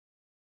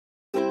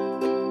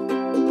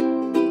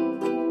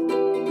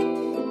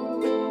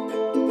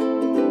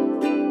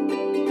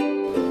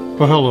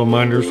Well, hello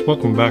minders,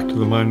 welcome back to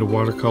the Mind of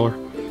Watercolor.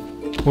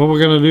 What we're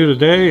going to do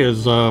today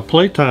is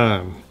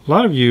playtime. A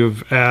lot of you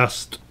have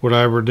asked would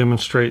I ever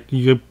demonstrate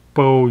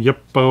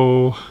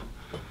YUPO,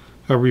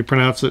 however you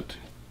pronounce it.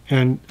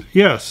 And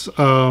yes,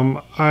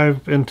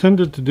 I've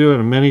intended to do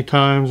it many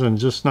times and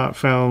just not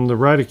found the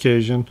right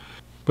occasion.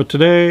 But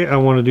today I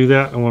want to do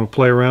that. I want to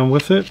play around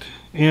with it.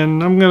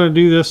 And I'm going to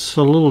do this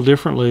a little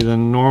differently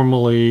than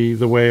normally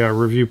the way I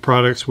review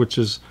products, which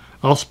is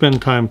I'll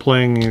spend time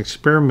playing and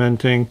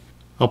experimenting.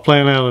 I'll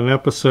plan out an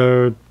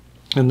episode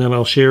and then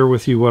I'll share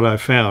with you what I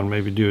found,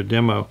 maybe do a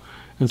demo.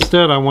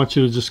 Instead, I want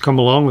you to just come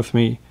along with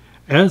me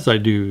as I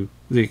do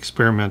the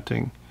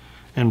experimenting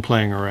and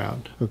playing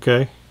around,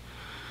 okay?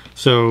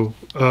 So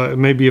it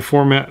may be a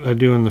format I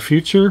do in the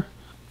future,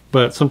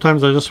 but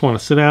sometimes I just want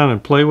to sit down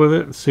and play with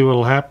it and see what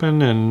will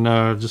happen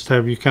and just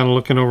have you kind of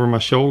looking over my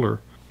shoulder.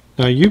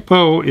 Now,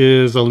 YUPO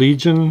is a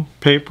Legion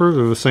paper.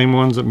 They're the same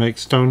ones that make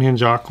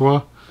Stonehenge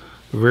Aqua,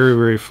 a very,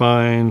 very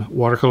fine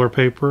watercolor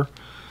paper.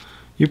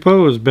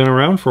 YUPO has been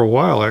around for a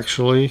while,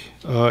 actually.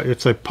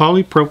 It's a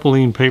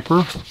polypropylene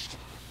paper,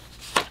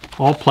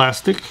 all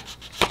plastic.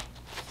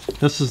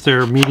 This is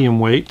their medium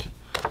weight.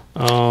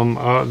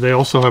 They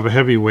also have a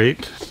heavy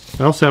weight.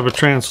 They also have a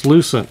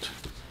translucent.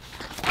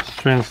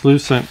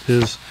 Translucent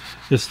is,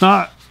 it's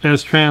not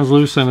as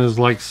translucent as,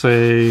 like,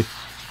 say,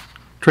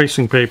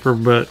 tracing paper,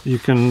 but you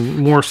can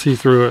more see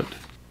through it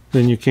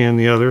than you can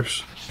the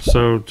others.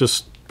 So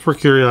just for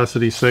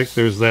curiosity's sake,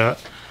 there's that.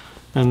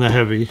 And the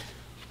heavy.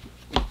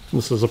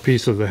 This is a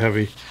piece of the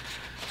heavy.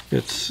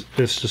 It's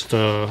just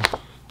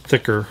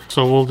thicker.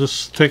 So we'll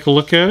just take a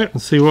look at it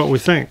and see what we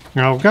think.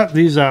 Now I've got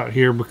these out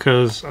here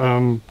because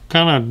I'm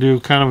kind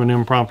of an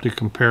impromptu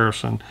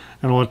comparison,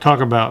 and I want to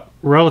talk about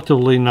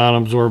relatively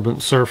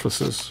non-absorbent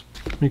surfaces.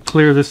 Let me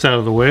clear this out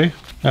of the way.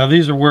 Now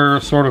these are where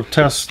sort of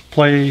test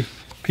play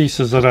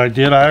pieces that I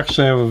did. I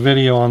actually have a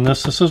video on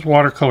this. This is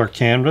watercolor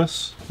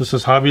canvas. This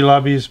is Hobby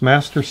Lobby's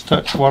Master's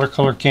Touch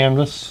watercolor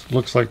canvas.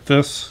 Looks like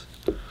this.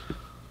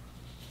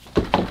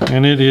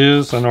 And it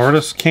is an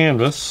artist's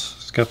canvas.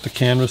 It's got the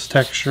canvas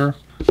texture.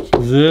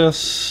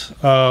 This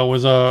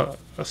was a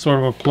sort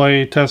of a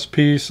play test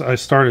piece I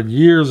started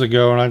years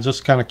ago, and I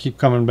just kind of keep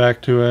coming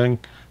back to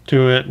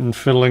it and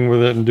fiddling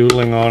with it and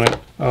doodling on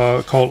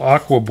it, called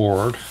Aqua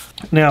Board.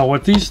 Now,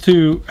 what these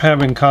two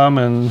have in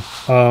common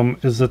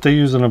is that they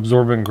use an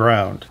absorbent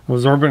ground.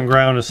 Absorbent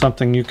ground is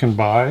something you can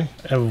buy,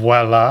 and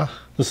voila.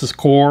 This is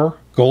Core.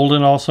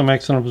 Golden also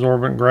makes an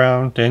absorbent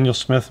ground. Daniel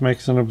Smith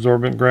makes an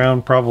absorbent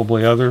ground,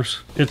 probably others.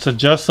 It's a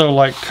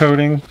gesso-like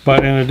coating,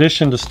 but in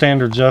addition to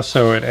standard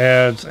gesso, it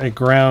adds a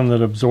ground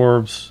that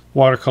absorbs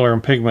watercolor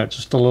and pigment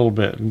just a little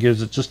bit and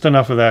gives it just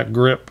enough of that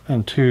grip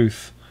and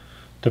tooth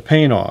to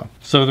paint on.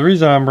 So the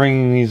reason I'm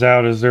bringing these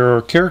out is there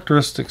are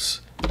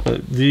characteristics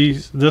that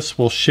this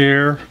will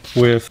share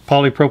with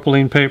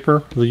polypropylene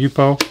paper, the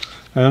YUPO,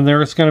 and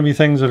there's going to be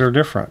things that are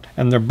different,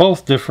 and they're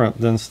both different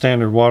than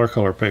standard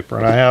watercolor paper.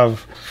 And I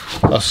have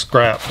a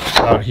scrap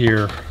out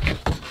here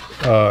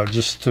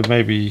just to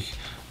maybe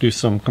do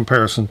some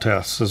comparison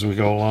tests as we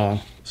go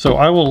along. So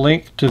I will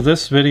link to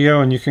this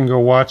video and you can go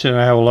watch it, and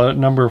I have a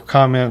number of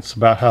comments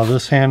about how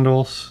this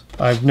handles.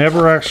 I've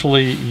never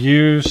actually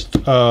used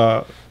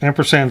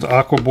Ampersand's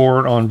Aqua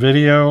Board on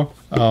video,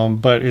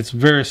 but it's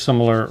very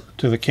similar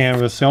to the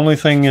canvas. The only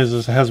thing is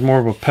it has more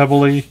of a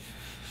pebbly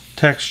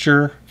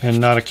texture and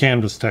not a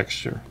canvas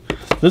texture.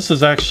 This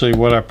is actually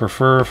what I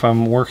prefer if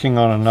I'm working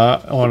on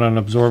an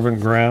absorbent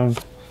ground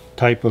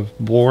type of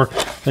board.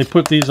 They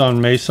put these on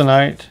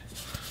masonite,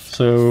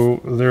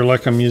 so they're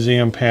like a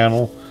museum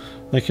panel.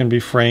 They can be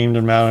framed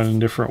and mounted in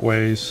different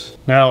ways.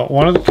 Now,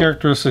 one of the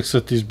characteristics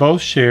that these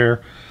both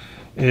share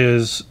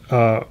is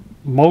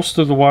most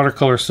of the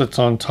watercolor sits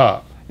on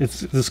top.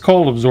 It's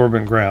called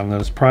absorbent ground that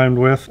it's primed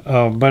with,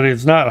 but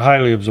it's not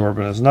highly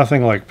absorbent. It's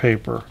nothing like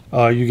paper.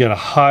 You get a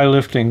high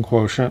lifting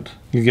quotient.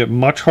 You get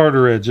much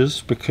harder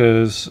edges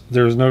because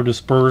there's no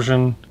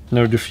dispersion,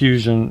 no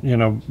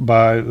diffusion,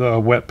 by the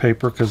wet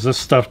paper, because this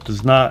stuff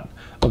does not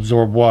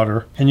absorb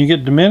water. And you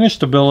get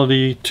diminished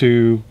ability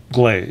to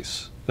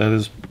glaze. That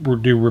is,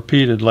 do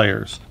repeated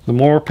layers. The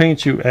more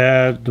paint you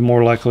add, the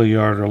more likely you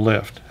are to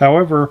lift.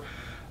 However,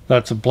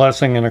 that's a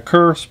blessing and a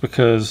curse,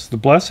 because the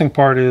blessing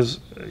part is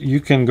you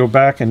can go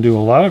back and do a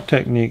lot of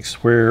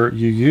techniques where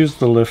you use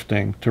the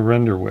lifting to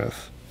render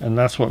with, and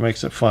that's what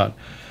makes it fun.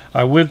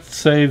 I would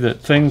say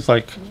that things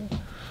like,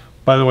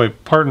 by the way,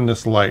 pardon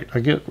this light. I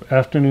get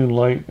afternoon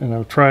light, and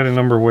I've tried a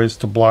number of ways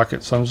to block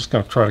it, so I'm just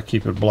going to try to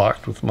keep it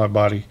blocked with my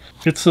body.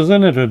 It's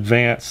an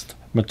advanced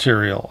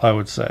material, I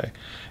would say.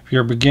 If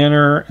you're a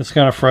beginner, it's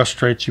going to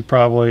frustrate you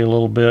probably a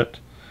little bit.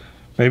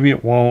 Maybe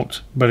it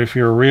won't, but if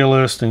you're a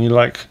realist and you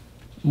like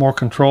more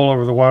control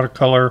over the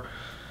watercolor,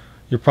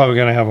 you're probably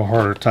going to have a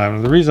harder time.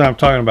 And the reason I'm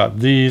talking about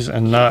these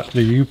and not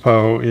the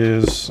YUPO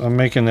is I'm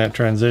making that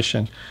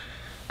transition.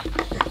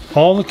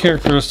 All the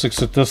characteristics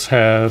that this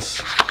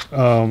has,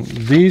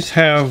 these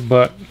have,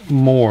 but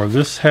more.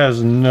 This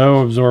has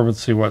no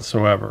absorbency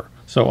whatsoever.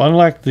 So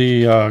unlike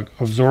the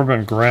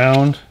absorbent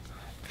ground,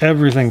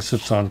 everything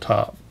sits on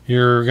top.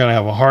 You're going to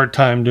have a hard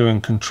time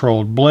doing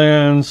controlled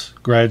blends.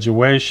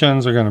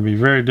 Graduations are going to be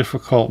very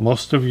difficult.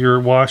 Most of your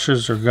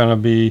washes are going to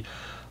be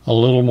a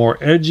little more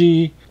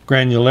edgy.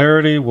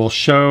 Granularity will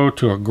show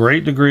to a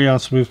great degree on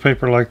smooth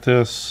paper like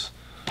this,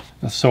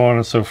 and so on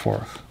and so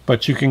forth.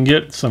 But you can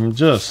get some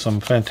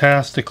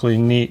fantastically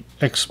neat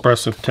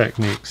expressive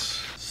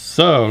techniques.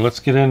 So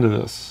let's get into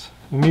this.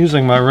 I'm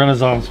using my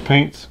Renesans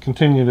paints,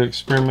 continue to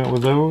experiment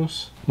with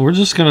those. We're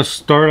just going to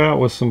start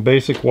out with some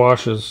basic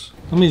washes.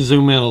 Let me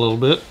zoom in a little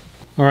bit.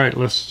 Alright,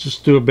 let's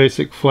just do a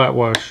basic flat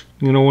wash.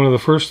 You know, one of the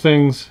first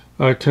things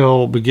I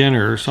tell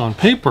beginners on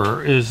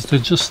paper is to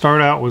just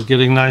start out with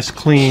getting nice,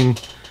 clean,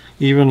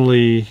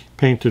 evenly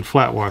painted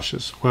flat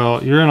washes.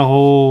 Well, you're in a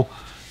whole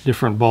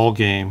different ball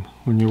game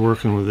when you're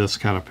working with this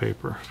kind of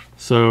paper.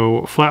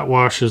 So flat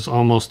wash is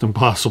almost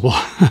impossible.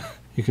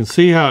 You can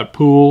see how it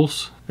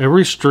pools,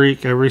 every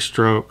streak, every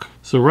stroke.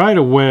 So right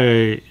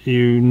away,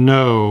 you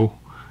know,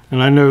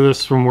 and I know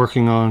this from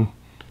working on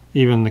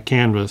even the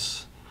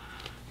canvas,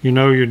 you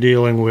know you're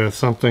dealing with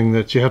something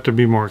that you have to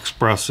be more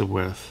expressive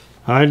with.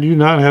 I do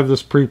not have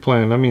this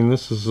pre-planned. I mean,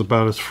 this is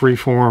about as free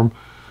form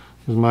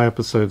as my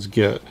episodes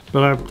get.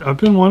 But I've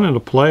been wanting to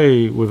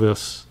play with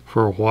this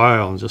for a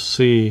while and just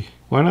see,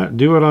 why not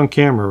do it on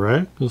camera,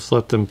 right? Just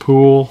let them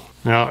pool.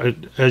 Now,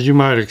 as you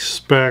might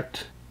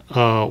expect,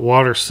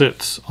 water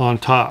sits on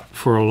top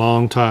for a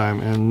long time,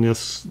 and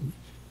this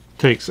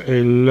takes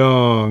a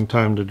long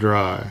time to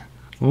dry.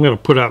 I'm going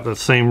to put out that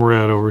same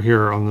red over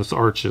here on this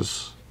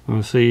arches.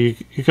 And see,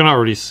 you can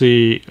already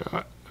see,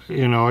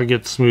 you know, I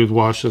get smooth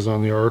washes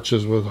on the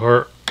arches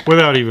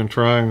without even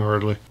trying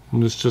hardly.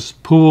 And this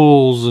just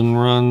pools and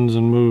runs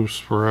and moves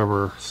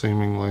forever,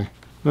 seemingly.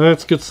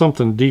 Let's get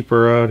something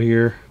deeper out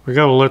here. I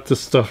gotta let this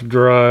stuff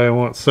dry. I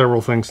want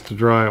several things to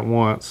dry at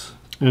once.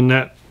 And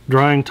that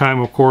drying time,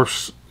 of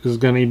course, is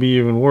going to be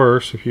even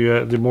worse if you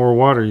add the more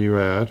water you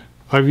add.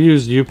 I've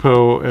used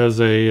YUPO as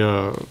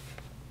a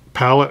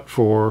palette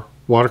for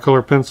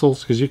watercolor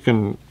pencils because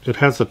it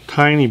has a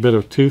tiny bit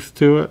of tooth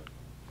to it.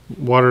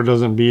 Water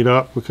doesn't bead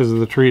up because of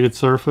the treated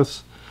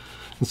surface,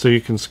 and so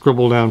you can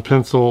scribble down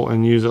pencil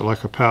and use it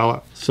like a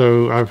palette.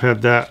 So I've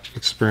had that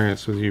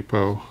experience with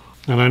YUPO,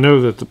 and I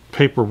know that the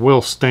paper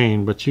will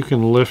stain, but you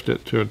can lift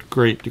it to a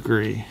great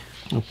degree.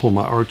 I'll pull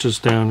my arches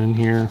down in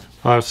here.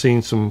 I've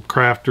seen some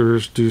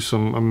crafters do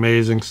some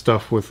amazing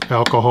stuff with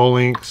alcohol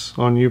inks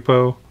on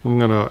YUPO. I'm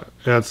gonna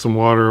add some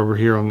water over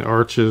here on the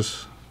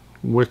arches,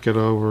 wick it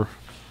over.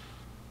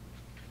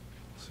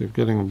 See,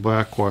 getting a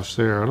backwash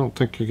there. I don't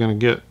think you're gonna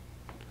get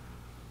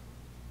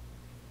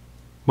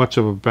much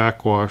of a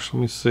backwash.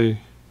 Let me see.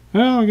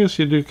 Well, I guess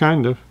you do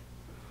kind of.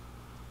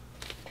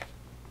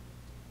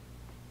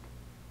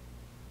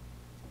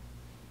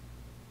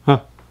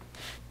 Huh.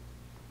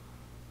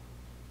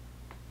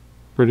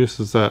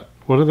 Produces that.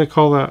 What do they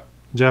call that?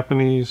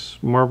 Japanese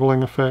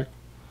marbling effect?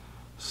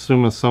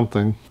 Assume it's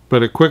something.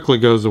 But it quickly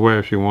goes away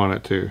if you want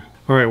it to.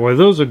 Alright, while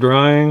those are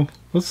drying,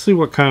 let's see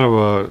what kind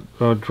of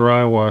a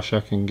dry wash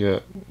I can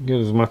get. Get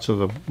as much of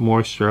the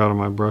moisture out of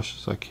my brush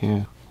as I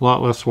can. A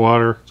lot less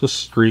water,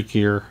 just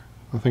streakier.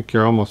 I think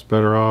you're almost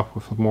better off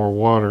with more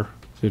water.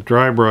 See,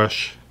 dry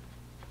brush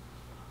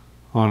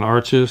on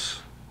arches,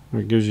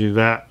 it gives you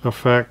that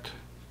effect.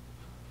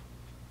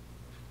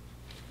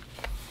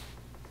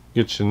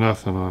 Gets you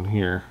nothing on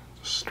here,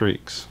 just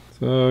streaks.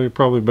 So you're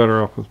probably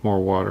better off with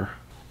more water.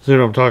 See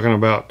what I'm talking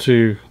about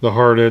too, the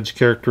hard edge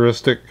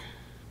characteristic.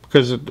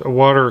 Because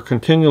water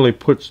continually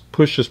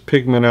pushes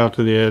pigment out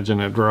to the edge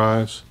and it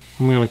dries.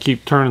 I'm going to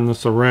keep turning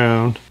this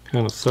around,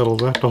 kind of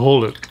settles. I have to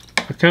hold it.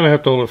 I kind of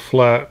have to hold it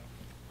flat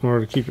in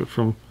order to keep it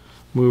from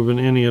moving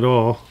any at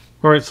all.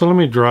 Alright, so let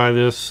me dry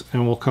this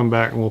and we'll come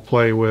back and we'll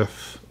play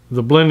with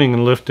the blending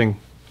and lifting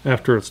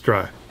after it's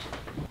dry.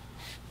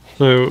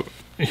 So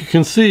you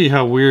can see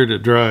how weird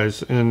it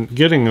dries, and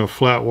getting a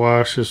flat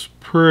wash is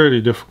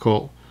pretty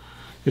difficult.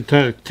 It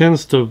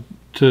tends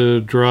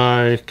to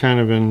dry kind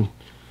of in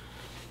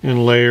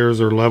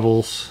layers or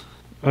levels.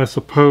 I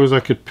suppose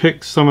I could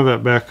pick some of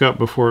that back up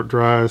before it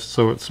dries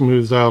so it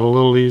smooths out a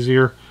little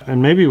easier,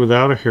 and maybe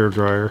without a hair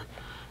dryer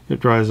it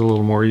dries a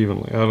little more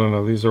evenly. I don't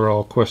know, these are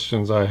all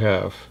questions I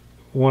have.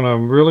 What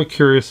I'm really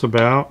curious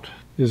about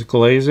is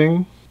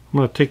glazing. I'm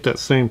going to take that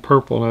same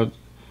purple. Now,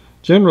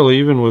 generally,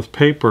 even with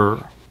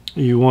paper,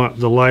 you want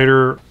the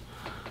lighter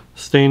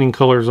staining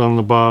colors on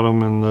the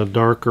bottom and the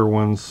darker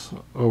ones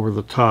over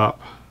the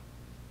top.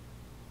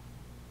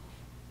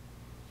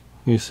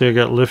 You see I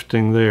got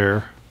lifting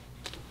there.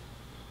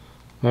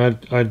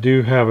 I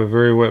do have a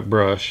very wet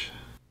brush.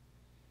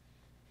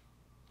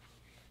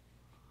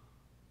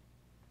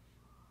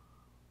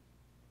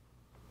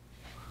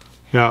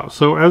 Yeah,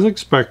 so as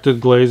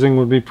expected, glazing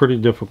would be pretty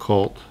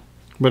difficult,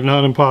 but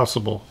not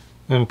impossible.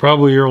 And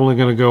probably you're only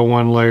going to go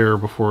one layer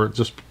before it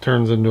just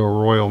turns into a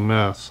royal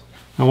mess.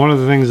 And one of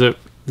the things that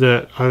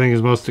I think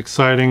is most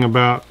exciting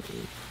about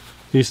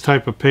these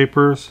type of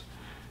papers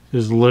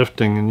is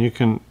lifting, and you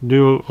can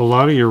do a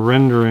lot of your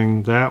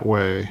rendering that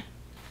way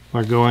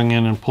by going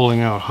in and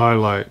pulling out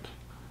highlight.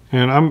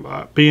 And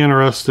I'd be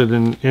interested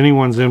in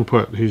anyone's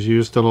input who's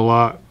used it a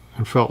lot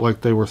and felt like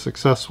they were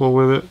successful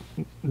with it.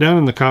 Down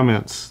in the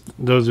comments,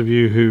 those of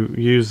you who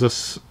use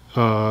this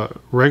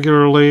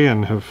regularly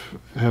and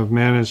have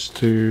managed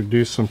to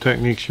do some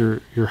techniques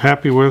you're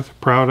happy with,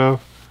 proud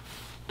of,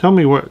 tell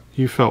me what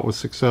you felt was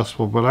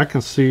successful. But I can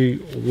see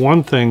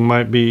one thing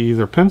might be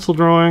either pencil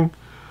drawing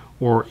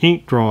or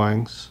ink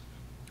drawings,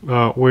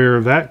 where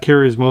that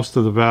carries most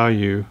of the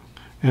value,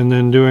 and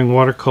then doing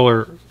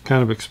watercolor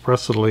kind of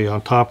expressively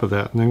on top of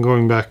that, and then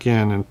going back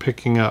in and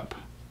picking up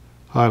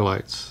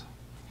highlights.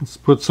 Let's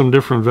put some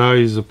different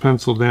values of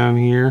pencil down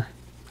here.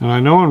 And I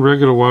know on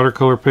regular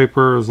watercolor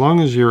paper, as long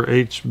as you're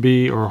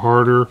HB or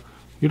harder,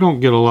 you don't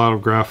get a lot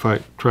of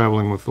graphite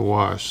traveling with the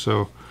wash.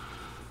 So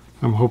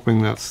I'm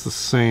hoping that's the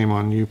same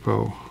on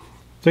YUPO.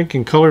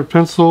 Thinking colored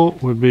pencil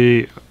would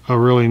be a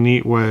really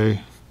neat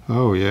way.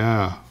 Oh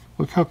yeah,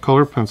 look how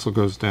colored pencil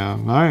goes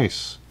down.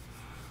 Nice.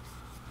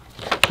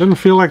 Doesn't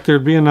feel like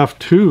there'd be enough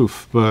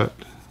tooth, but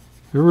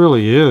there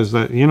really is.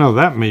 That, you know,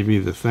 that may be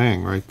the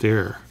thing right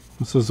there.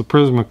 This is the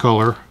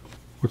Prismacolor,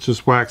 which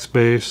is wax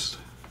based.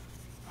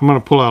 I'm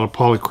going to pull out a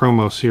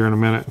polychromos here in a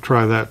minute and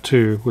try that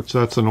too, which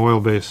that's an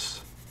oil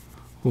base.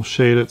 We'll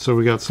shade it so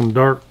we got some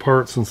dark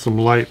parts and some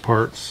light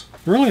parts.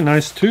 Really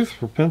nice tooth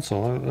for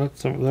pencil.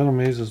 That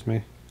amazes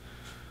me.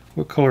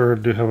 What color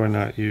have I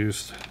not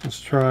used?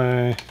 Let's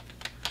try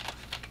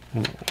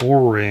an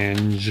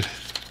orange.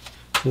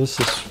 This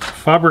is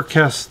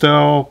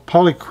Faber-Castell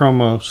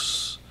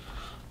Polychromos,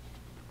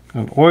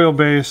 an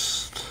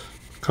oil-based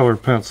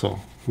colored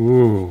pencil.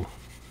 Ooh,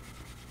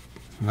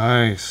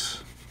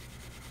 nice.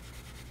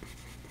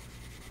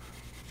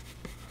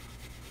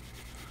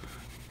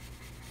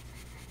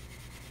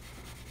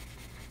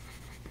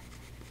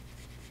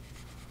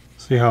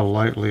 See how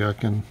lightly I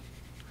can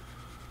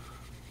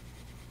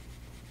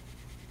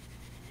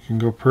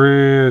go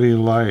pretty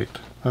light.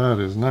 That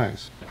is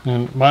nice.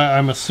 And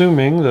I'm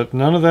assuming that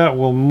none of that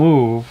will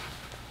move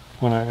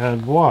when I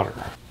add water.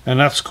 And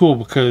that's cool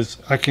because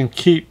I can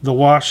keep the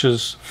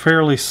washes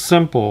fairly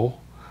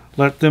simple,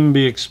 let them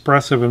be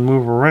expressive and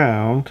move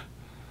around,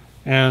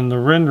 and the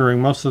rendering,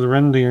 most of the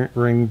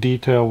rendering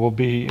detail will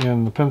be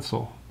in the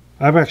pencil.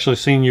 I've actually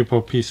seen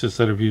YUPO pieces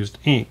that have used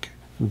ink,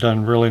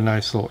 done really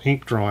nice little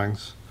ink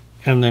drawings,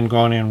 and then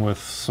gone in with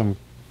some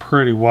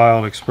pretty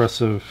wild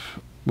expressive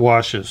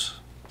washes.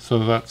 So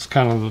that's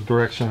kind of the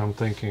direction I'm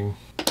thinking.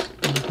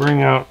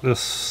 Bring out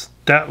this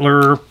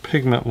Staedtler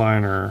pigment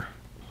liner.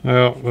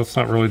 Well, that's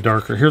not really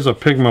darker. Here's a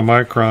Pigma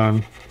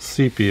Micron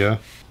sepia.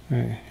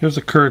 Okay. Here's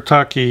a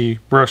Kuretake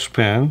brush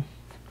pen.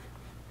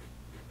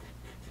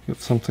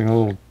 Get something a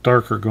little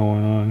darker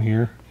going on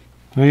here.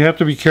 Now you have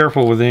to be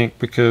careful with ink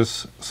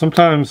because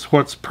sometimes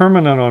what's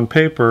permanent on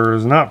paper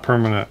is not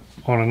permanent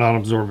on a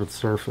non-absorbent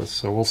surface.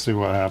 So we'll see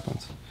what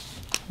happens.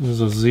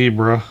 There's a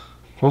zebra.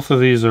 Both of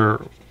these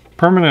are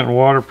permanent and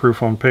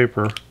waterproof on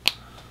paper,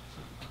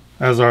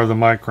 as are the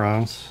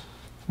microns.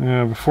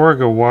 Yeah, before I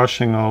go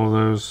washing all of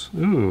those,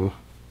 ooh,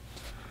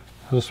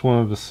 I just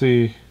wanted to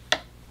see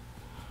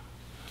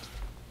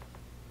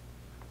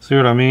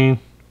what I mean.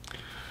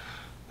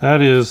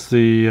 That is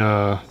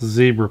the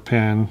zebra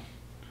pen.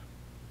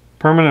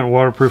 Permanent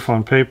waterproof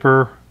on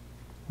paper.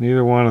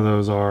 Neither one of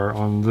those are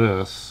on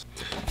this.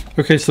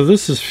 Okay, so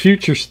this is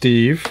Future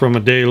Steve from a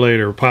day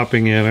later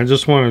popping in. I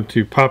just wanted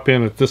to pop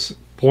in at this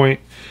point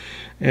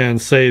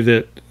and say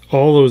that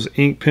all those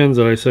ink pens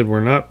that I said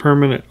were not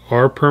permanent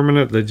are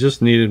permanent. They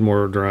just needed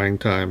more drying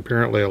time.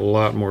 Apparently a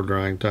lot more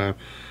drying time.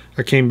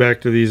 I came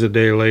back to these a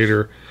day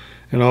later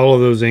and all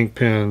of those ink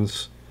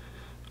pens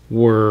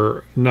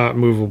were not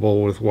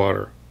movable with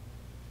water.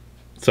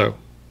 So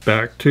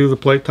back to the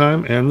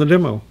playtime and the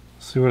demo.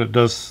 See what it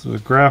does to the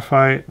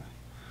graphite.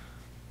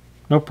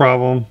 No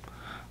problem.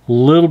 A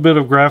little bit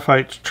of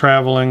graphite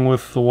traveling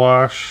with the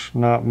wash,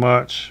 not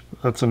much.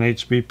 That's an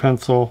HB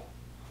pencil.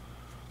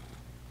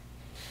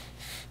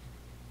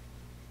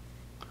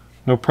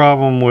 No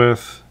problem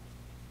with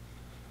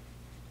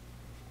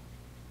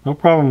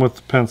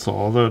the pencil,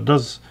 although it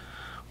does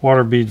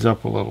water beads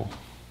up a little.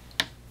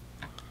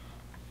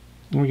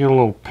 Let me get a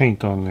little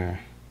paint on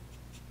there.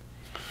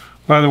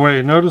 By the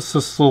way, notice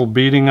this little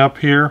beading up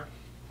here?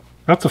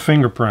 That's a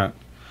fingerprint.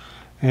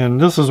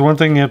 And this is one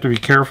thing you have to be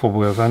careful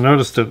with. I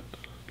noticed it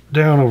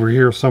down over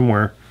here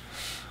somewhere.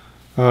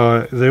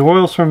 The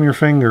oils from your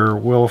finger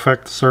will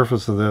affect the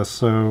surface of this,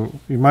 so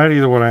you might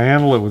either want to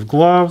handle it with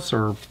gloves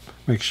or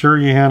make sure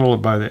you handle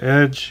it by the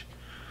edge.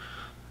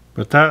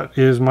 But that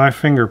is my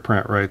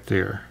fingerprint right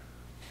there.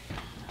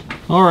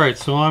 Alright,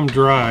 so I'm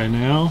dry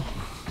now.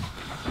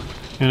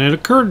 And a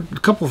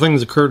couple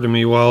things occurred to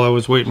me while I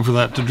was waiting for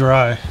that to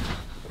dry.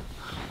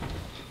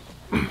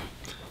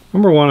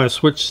 Number one, I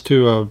switched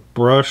to a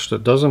brush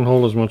that doesn't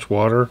hold as much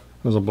water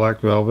as a black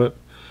velvet,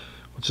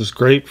 which is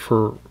great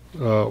for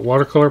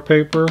watercolor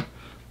paper,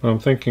 but I'm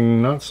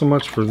thinking not so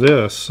much for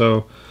this.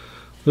 So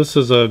this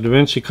is a Da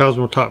Vinci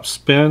Cosmotop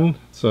Spin.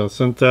 It's a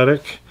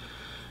synthetic,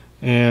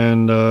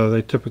 and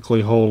they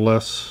typically hold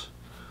less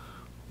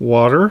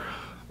water.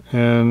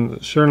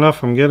 And sure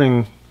enough, I'm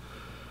getting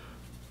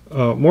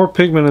more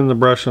pigment in the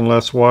brush and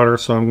less water,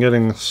 so I'm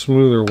getting a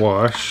smoother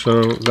wash,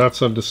 so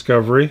that's a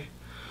discovery.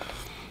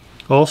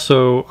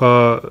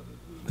 Also,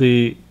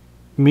 the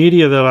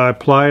media that I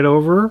applied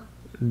over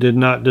did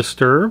not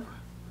disturb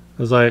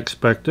as I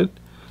expected.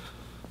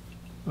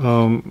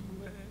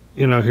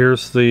 You know,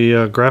 here's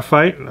the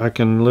graphite. I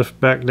can lift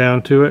back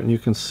down to it and you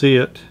can see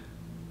it.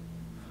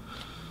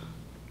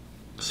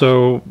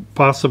 So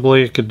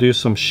possibly it could do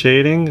some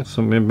shading,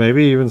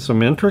 maybe even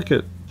some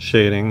intricate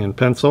shading in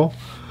pencil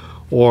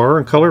or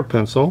in colored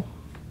pencil.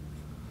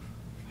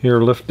 Here,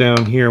 lift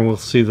down here and we'll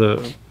see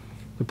the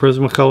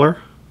Prismacolor.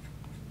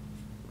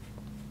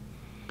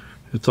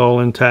 It's all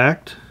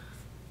intact.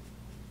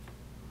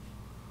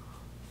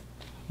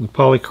 The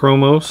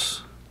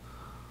polychromos.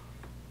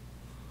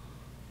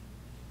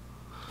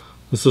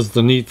 This is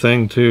the neat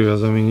thing too,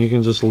 as I mean, you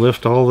can just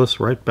lift all this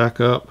right back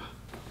up.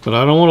 But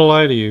I don't want to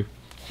lie to you.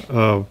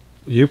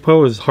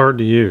 YUPO is hard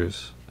to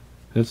use.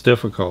 It's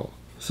difficult.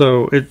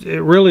 So it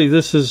really,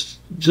 this is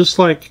just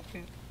like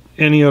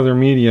any other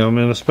medium,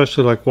 and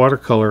especially like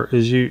watercolor,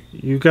 is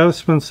you got to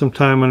spend some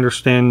time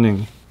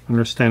understanding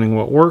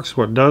what works,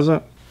 what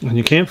doesn't, and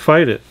you can't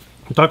fight it.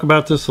 I talk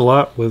about this a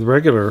lot with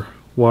regular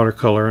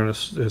watercolor, and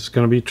it's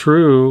going to be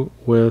true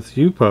with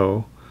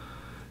YUPO.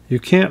 You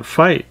can't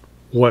fight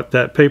what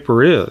that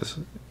paper is.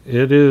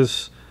 It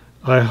is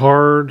a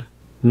hard,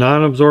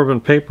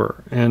 non-absorbent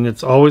paper, and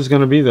it's always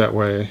going to be that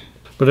way.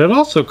 But it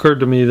also occurred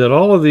to me that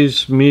all of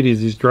these media,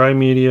 these dry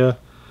media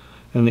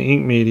and the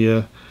ink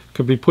media,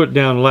 could be put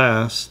down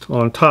last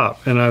on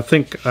top, and I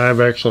think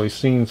I've actually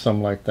seen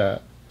some like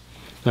that.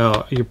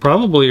 Now,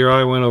 your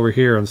eye went over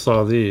here and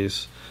saw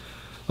these.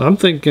 I'm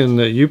thinking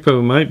that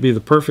YUPO might be the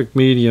perfect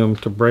medium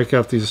to break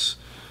out these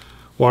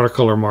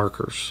watercolor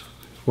markers,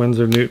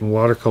 Winsor Newton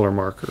watercolor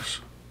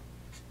markers.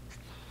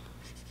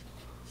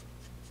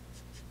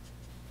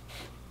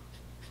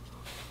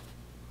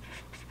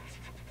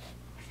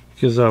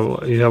 Because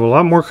you have a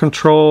lot more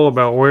control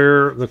about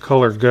where the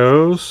color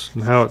goes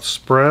and how it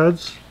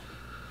spreads.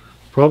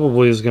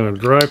 Probably is going to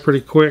dry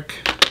pretty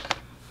quick.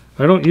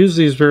 I don't use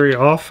these very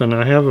often.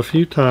 I have a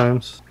few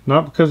times.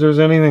 Not because there's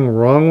anything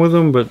wrong with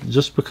them, but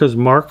just because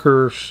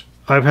markers,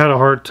 I've had a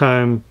hard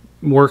time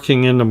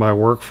working into my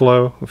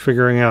workflow,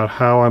 figuring out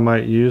how I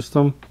might use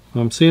them.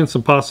 I'm seeing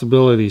some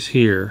possibilities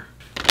here.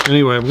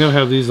 Anyway, I'm going to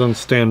have these on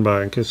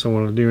standby in case I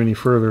want to do any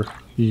further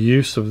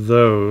use of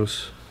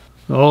those.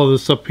 All of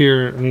this up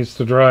here needs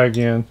to dry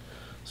again.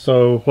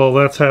 So while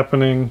that's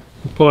happening,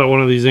 pull out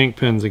one of these ink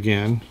pens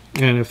again.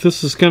 And if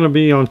this is going to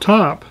be on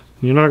top,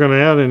 you're not going to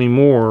add any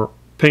more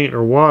paint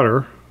or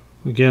water.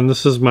 Again,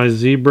 this is my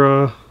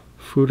Zebra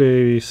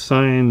Fude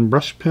Sign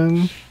brush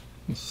pen.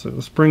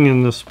 Let's bring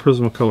in this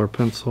Prismacolor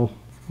pencil.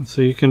 And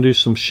so you can do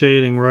some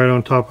shading right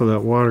on top of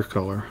that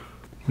watercolor.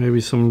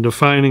 Maybe some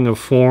defining of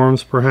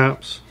forms,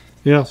 perhaps.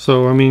 Yeah,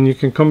 so I mean, you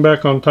can come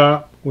back on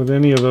top with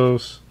any of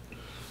those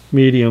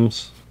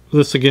mediums.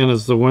 This again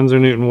is the Winsor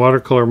Newton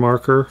watercolor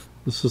marker.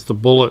 This is the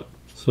bullet.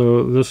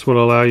 So this would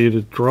allow you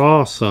to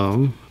draw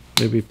some,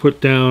 maybe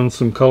put down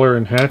some color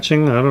in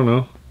hatching, I don't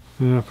know.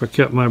 And if I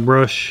kept my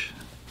brush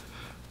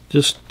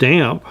just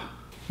damp,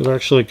 I could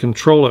actually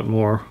control it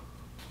more.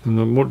 And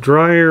the more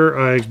drier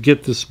I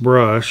get this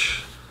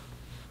brush,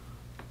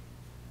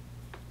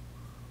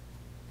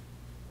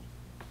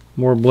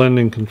 more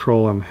blending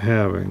control I'm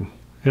having.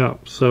 Yeah,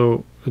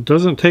 so it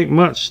doesn't take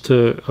much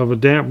of a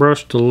damp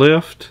brush to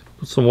lift.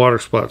 Put some water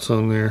spots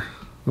on there.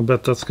 I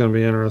bet that's going to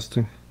be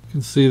interesting. You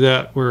can see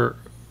that where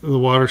the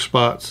water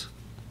spots,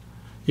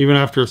 even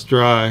after it's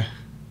dry,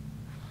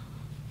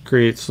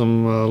 create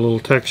some little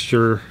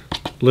texture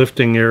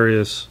lifting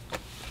areas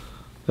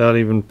without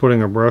even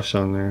putting a brush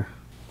on there.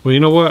 Well, you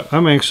know what?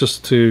 I'm anxious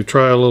to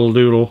try a little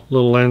doodle,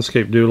 little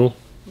landscape doodle,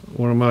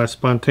 one of my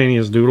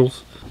spontaneous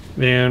doodles,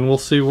 and we'll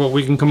see what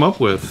we can come up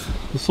with.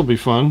 This will be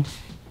fun.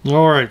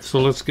 Alright, so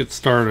let's get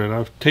started.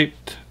 I've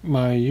taped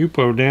my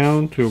YUPO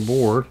down to a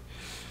board,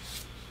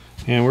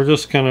 and we're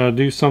just going to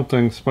do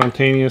something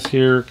spontaneous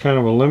here, kind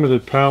of a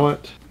limited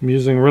palette. I'm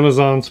using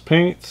Renesans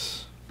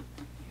paints.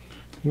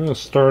 I'm going to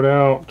start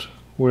out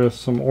with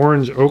some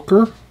orange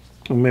ochre,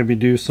 and maybe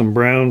do some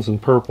browns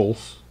and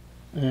purples.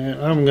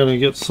 And I'm going to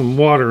get some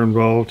water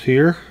involved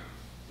here.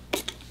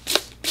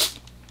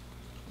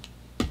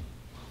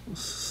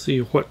 Let's see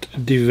what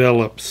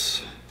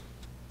develops.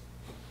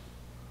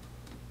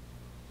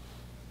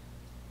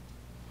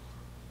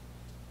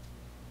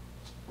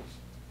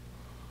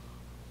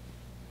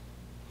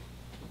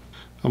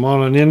 I'm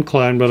on an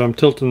incline, but I'm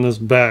tilting this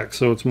back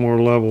so it's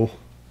more level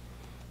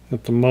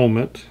at the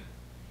moment.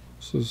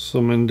 This is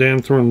some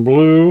Indanthrone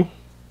blue.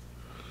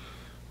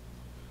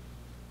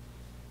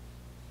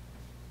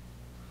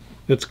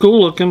 It's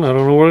cool looking. I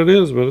don't know what it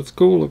is, but it's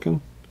cool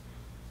looking.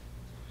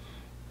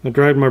 I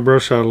dried my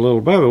brush out a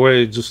little. By the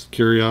way, just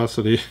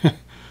curiosity.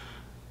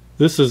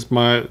 This is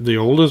the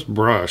oldest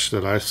brush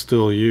that I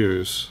still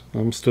use.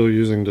 I'm still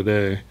using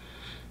today.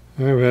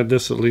 I've had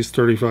this at least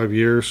 35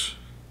 years.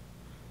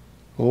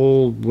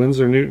 Old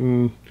Winsor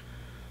Newton.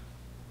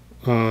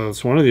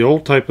 It's one of the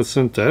old type of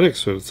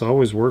synthetics, but it's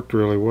always worked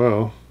really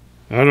well.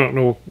 I don't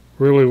know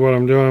really what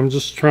I'm doing. I'm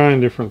just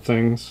trying different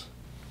things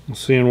and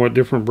seeing what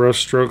different brush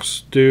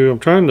strokes do. I'm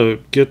trying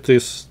to get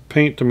this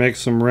paint to make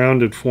some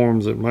rounded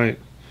forms that might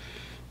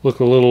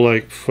look a little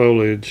like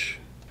foliage.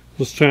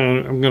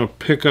 I'm going to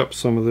pick up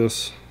some of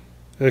this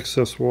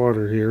excess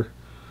water here,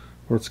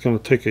 or it's going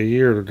to take a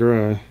year to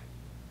dry.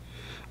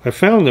 I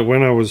found that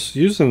when I was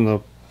using the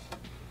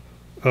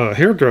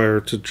hair dryer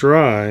to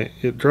dry,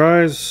 it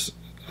dries,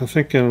 I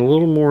think, in a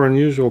little more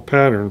unusual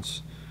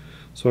patterns.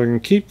 So I can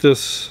keep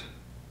these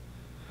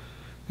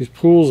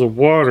pools of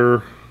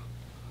water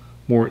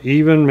more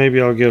even.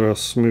 Maybe I'll get a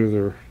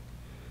smoother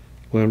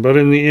blend. But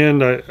in the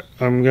end,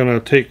 I'm going to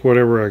take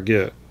whatever I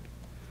get.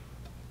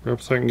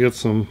 Perhaps I can get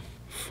some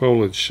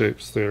foliage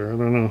shapes there. I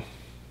don't know.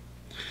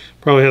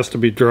 Probably has to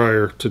be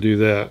drier to do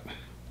that.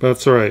 But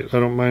that's alright. I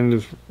don't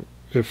mind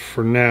if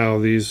for now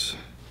these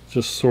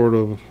just sort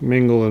of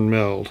mingle and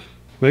meld.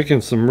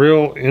 Making some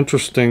real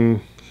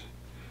interesting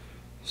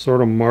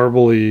sort of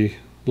marbly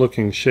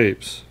looking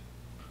shapes.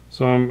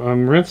 So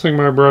I'm rinsing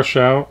my brush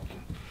out.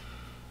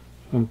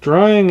 I'm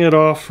drying it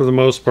off for the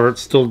most part.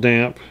 It's still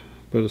damp,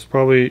 but it's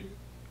probably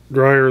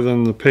drier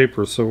than the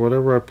paper, so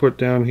whatever I put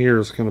down here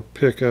is going to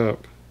pick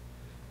up.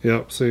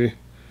 Yep, see?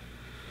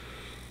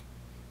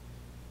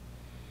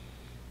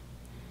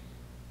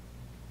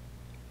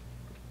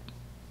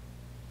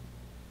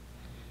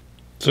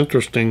 It's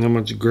interesting how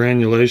much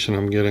granulation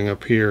I'm getting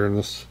up here in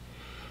this.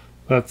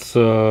 That's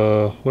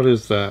what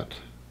is that?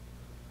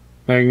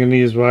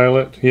 Manganese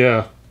violet?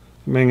 Yeah,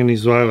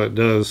 manganese violet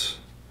does.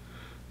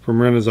 From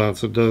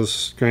Renesans, it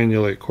does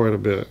granulate quite a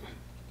bit.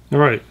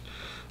 Alright,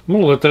 I'm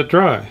going to let that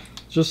dry.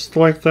 Just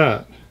like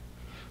that.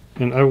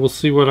 And I will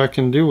see what I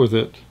can do with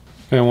it.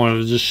 I wanted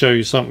to just show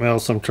you something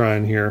else I'm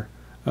trying here.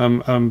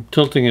 I'm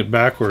tilting it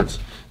backwards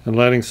and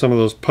letting some of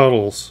those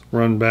puddles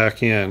run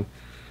back in.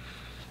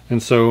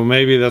 And so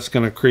maybe that's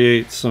going to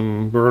create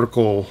some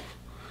vertical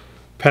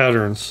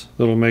patterns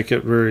that'll make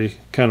it very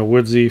kind of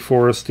woodsy,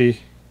 foresty.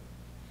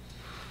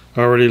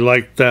 I already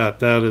like that.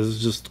 That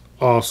is just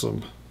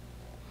awesome.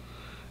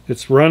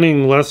 It's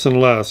running less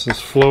and less. It's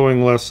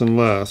flowing less and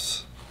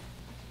less.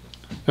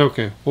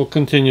 Okay, we'll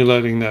continue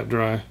letting that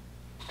dry.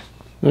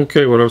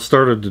 Okay, what I've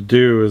started to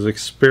do is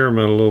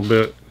experiment a little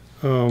bit.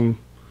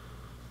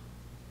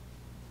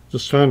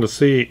 Just trying to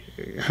see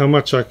how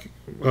much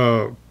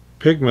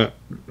pigment,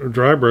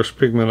 dry brush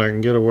pigment, I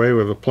can get away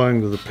with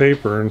applying to the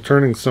paper and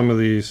turning some of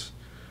these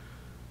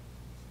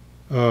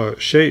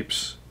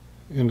shapes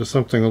into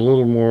something a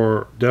little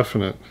more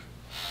definite.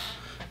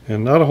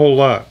 And not a whole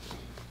lot.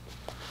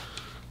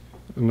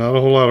 Not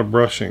a whole lot of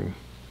brushing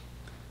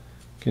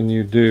can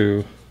you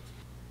do.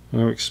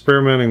 I'm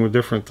experimenting with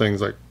different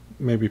things, like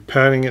maybe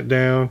patting it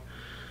down.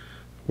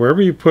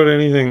 Wherever you put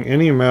anything,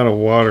 any amount of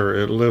water,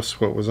 it lifts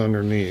what was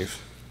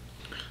underneath.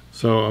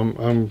 So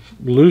I'm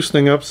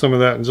loosening up some of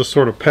that and just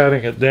sort of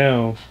patting it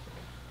down.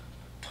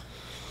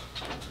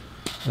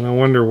 And I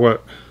wonder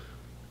what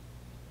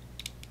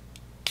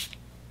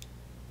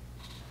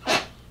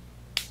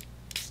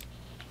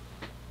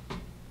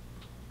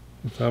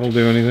if that'll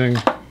do anything.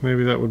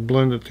 Maybe that would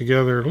blend it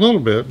together a little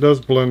bit. It does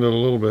blend it a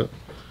little bit.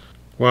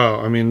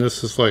 Wow, I mean,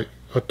 this is like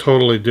a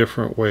totally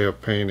different way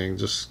of painting,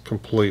 just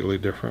completely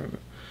different.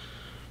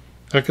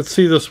 I could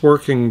see this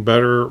working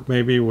better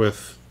maybe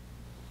with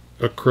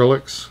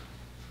acrylics.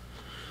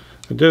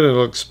 I did an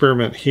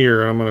experiment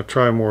here. I'm going to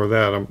try more of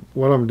that.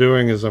 What I'm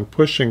doing is I'm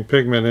pushing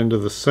pigment into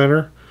the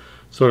center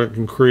so that it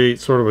can create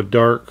sort of a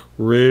dark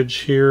ridge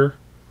here,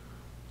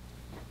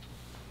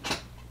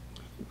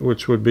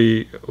 which would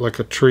be like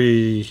a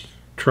tree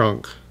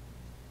trunk.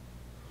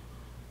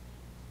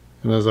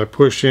 And as I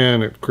push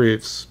in, it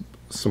creates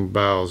some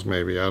boughs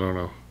maybe, I don't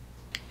know.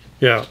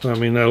 Yeah, I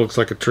mean, that looks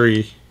like a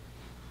tree.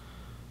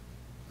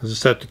 I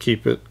just have to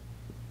keep it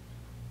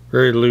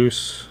very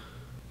loose.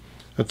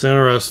 That's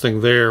interesting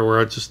there where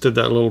I just did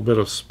that little bit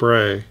of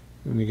spray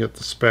and you get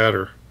the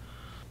spatter.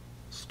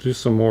 Let's do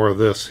some more of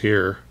this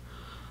here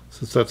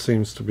since that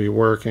seems to be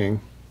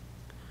working.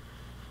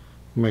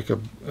 Make a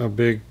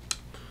big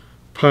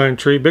pine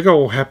tree, big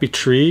old happy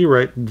tree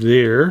right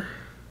there.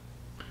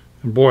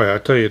 And boy, I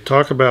tell you,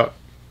 talk about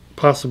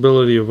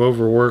possibility of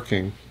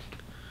overworking.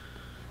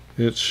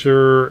 It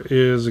sure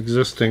is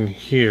existing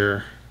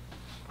here.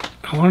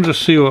 I wanted to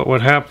see what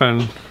would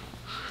happen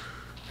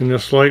in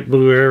this light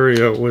blue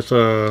area with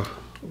the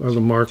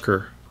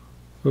marker.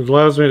 It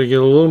allows me to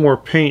get a little more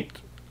paint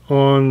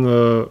on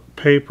the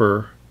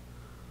paper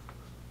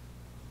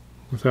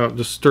without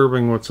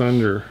disturbing what's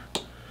under.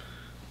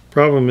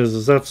 Problem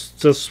is that's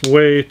just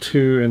way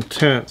too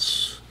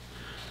intense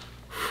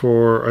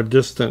for a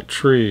distant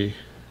tree.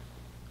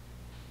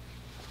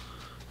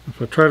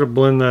 If I try to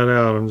blend that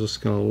out, I'm just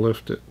going to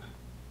lift it.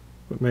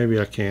 But maybe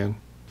I can.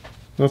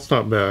 That's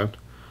not bad.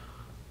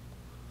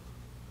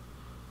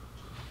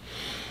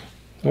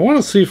 I want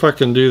to see if I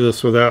can do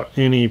this without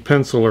any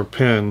pencil or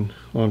pen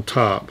on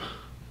top.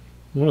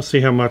 I want to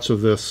see how much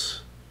of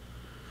this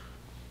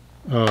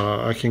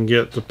I can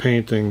get the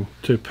painting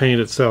to paint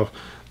itself.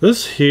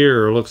 This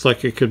here looks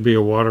like it could be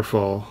a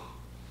waterfall.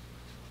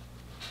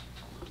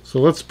 So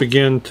let's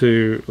begin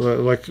to,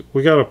 like,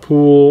 we got a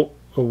pool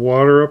of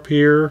water up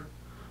here.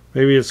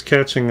 Maybe it's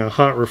catching a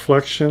hot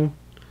reflection.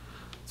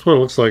 That's what it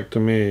looks like to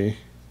me.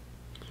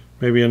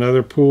 Maybe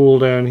another pool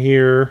down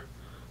here.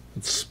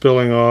 It's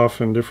spilling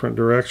off in different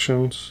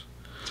directions.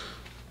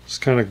 Just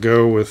kind of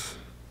go with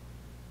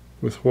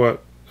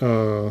what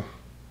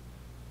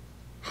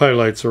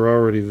highlights are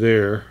already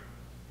there.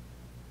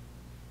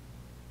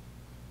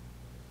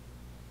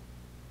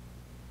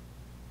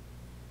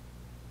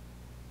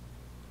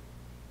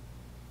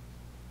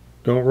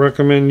 Don't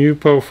recommend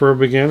YUPO for a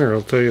beginner,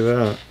 I'll tell you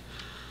that.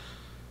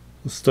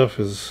 This stuff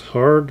is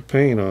hard to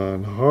paint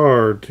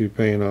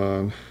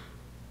on,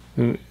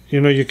 And you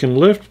know, you can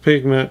lift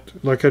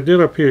pigment, like I did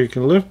up here, you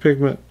can lift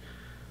pigment,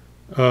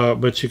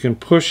 but you can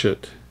push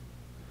it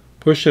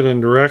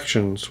in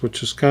directions,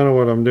 which is kind of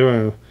what I'm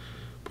doing.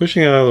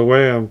 Pushing it out of the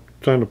way, I'm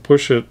trying to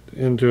push it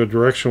into a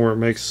direction where it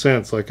makes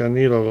sense. Like I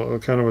need a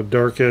kind of a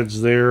dark edge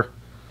there.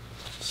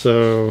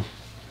 So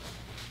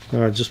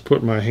I just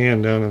put my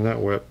hand down in that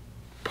wet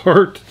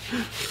part.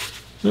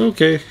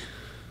 Okay.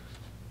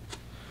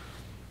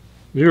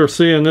 You're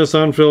seeing this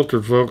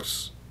unfiltered,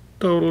 folks.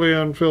 Totally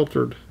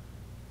unfiltered.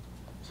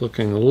 It's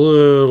looking a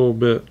little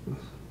bit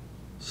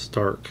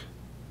stark.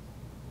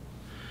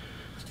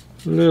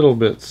 A little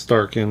bit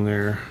stark in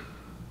there.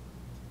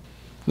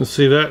 You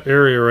see that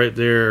area right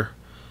there,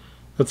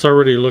 that's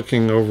already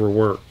looking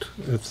overworked.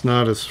 It's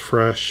not as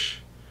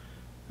fresh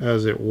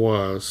as it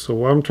was. So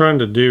what I'm trying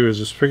to do is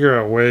just figure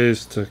out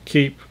ways to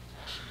keep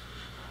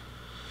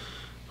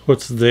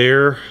what's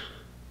there,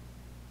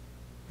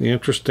 the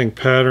interesting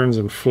patterns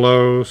and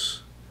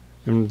flows,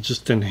 and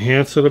just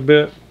enhance it a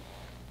bit.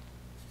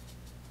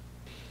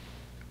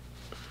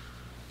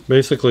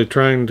 Basically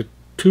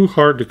too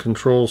hard to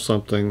control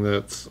something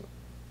that's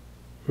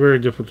very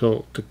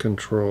difficult to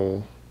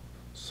control.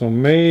 So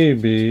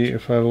maybe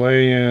if I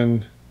lay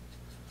in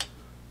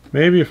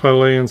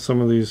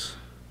some of these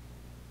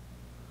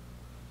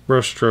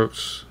brush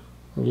strokes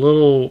a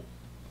little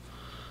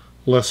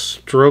less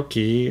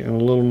strokey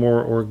and a little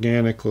more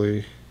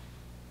organically.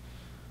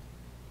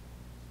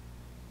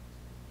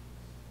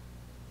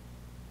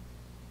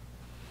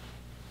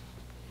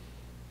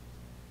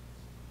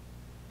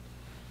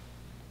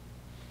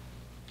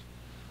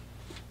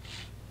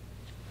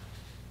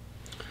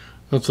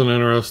 That's an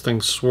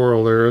interesting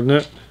swirl there, isn't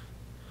it?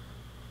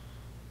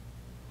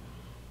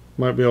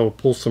 Might be able to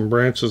pull some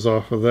branches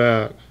off of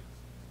that.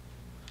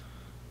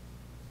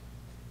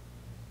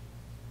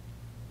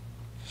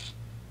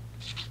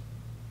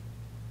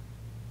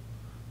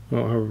 I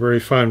don't have a very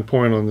fine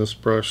point on this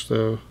brush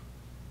though.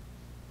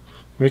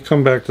 Let me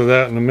come back to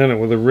that in a minute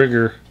with a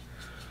rigger.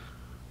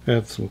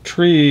 Add some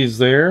trees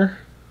there.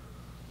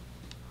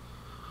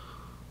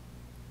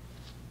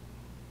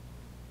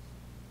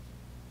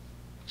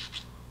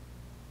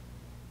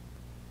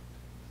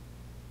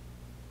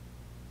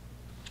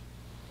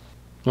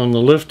 On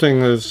the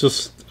lifting, there's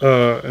just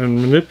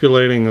and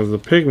manipulating of the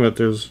pigment,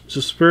 there's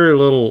just very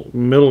little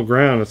middle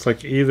ground. It's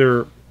like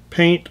either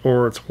paint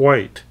or it's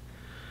white,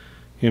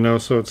 you know,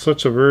 so it's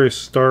such a very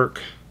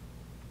stark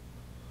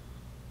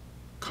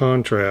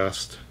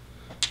contrast.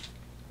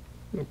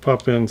 I'll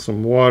pop in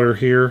some water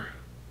here,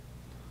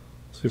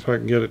 see if I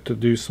can get it to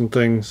do some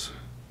things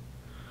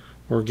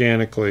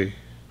organically.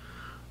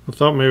 I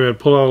thought maybe I'd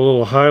pull out a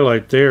little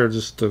highlight there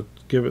just to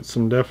give it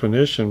some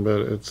definition,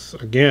 but it's,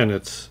 again,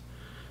 it's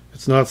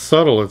not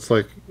subtle. It's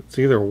like it's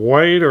either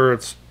white or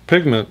it's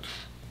pigment.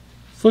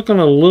 It's looking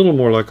a little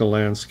more like a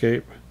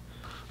landscape.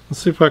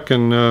 Let's see if I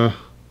can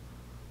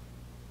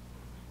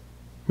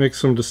make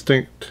some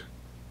distinct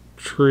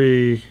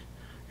tree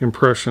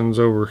impressions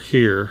over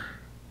here.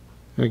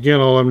 Again,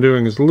 all I'm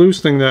doing is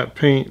loosening that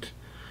paint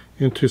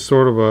into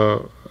sort of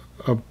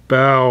a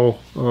bough,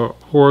 a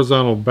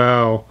horizontal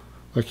bough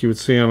like you would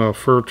see on a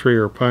fir tree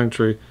or pine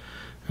tree,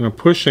 and I'm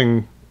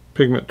pushing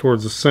pigment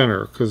towards the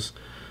center because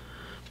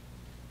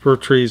fir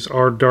trees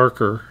are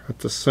darker at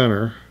the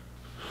center.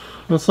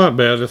 That's not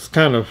bad. It's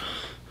kind of,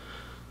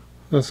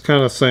 that's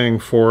kind of saying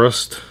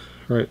forest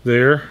right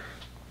there.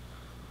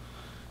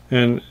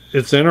 And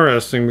it's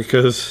interesting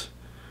because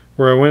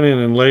where I went in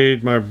and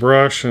laid my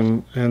brush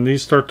and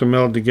these start to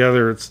meld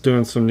together, it's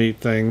doing some neat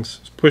things.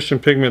 It's pushing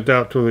pigment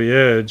out to the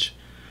edge,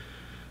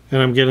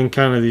 and I'm getting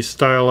kind of these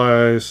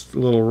stylized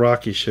little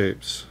rocky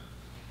shapes.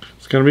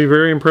 It's going to be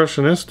very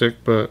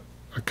impressionistic, but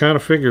I kind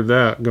of figured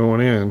that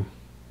going in.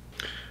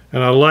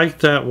 And I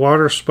like that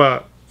water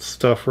spot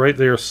stuff right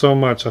there so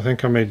much, I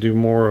think I may do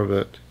more of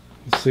it.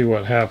 Let's see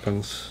what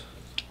happens.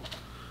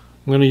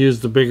 I'm going to use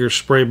the bigger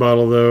spray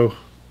bottle though.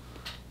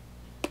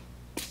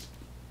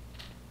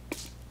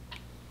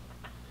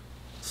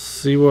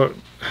 See what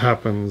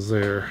happens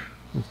there.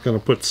 I'm going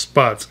to put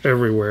spots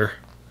everywhere.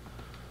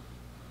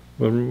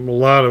 But a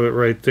lot of it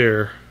right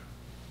there.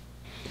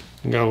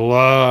 Got a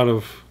lot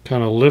of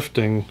kind of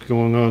lifting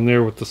going on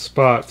there with the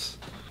spots.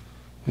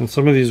 And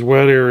some of these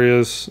wet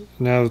areas,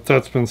 now that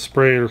that's been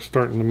sprayed, are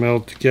starting to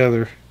meld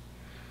together.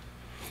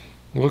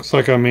 It looks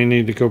like I may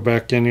need to go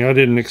back in here. I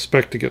didn't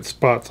expect to get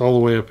spots all the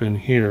way up in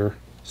here,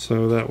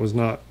 so that was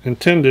not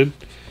intended.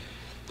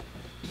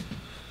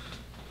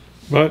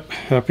 But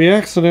happy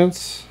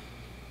accidents.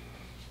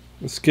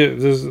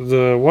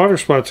 The water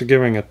spots are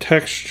giving a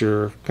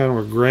texture, kind of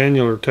a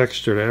granular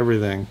texture to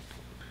everything.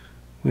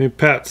 Let me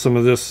pat some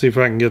of this, see if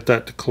I can get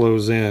that to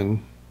close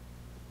in.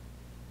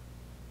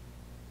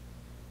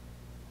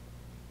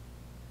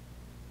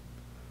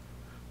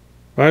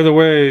 By the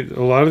way, a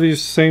lot of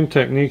these same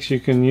techniques you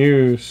can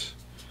use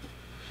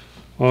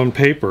on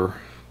paper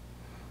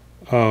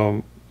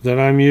that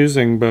I'm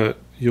using, but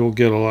you'll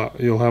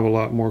have a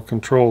lot more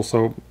control.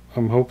 So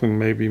I'm hoping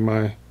maybe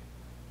my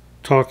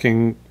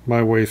talking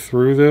my way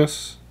through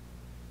this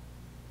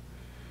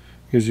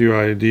gives you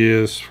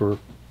ideas for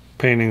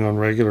painting on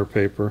regular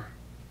paper.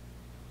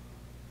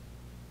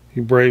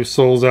 You brave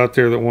souls out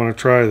there that want to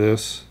try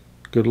this,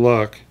 good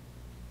luck.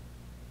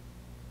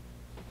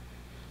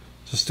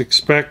 Just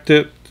expect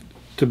it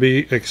to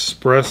be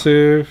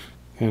expressive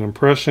and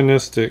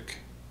impressionistic,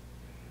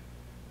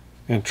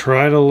 and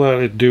try to let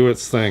it do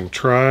its thing.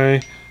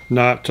 Try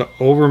not to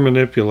over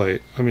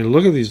manipulate. I mean,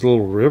 look at these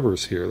little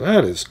rivers here.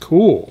 That is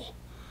cool.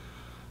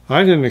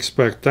 I didn't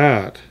expect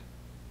that.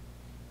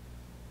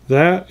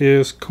 That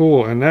is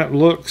cool, and that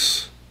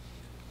looks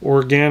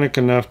organic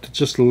enough to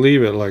just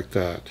leave it like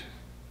that.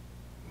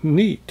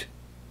 Neat.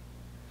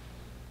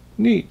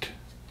 Neat.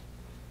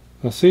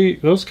 Now see,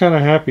 those kind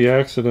of happy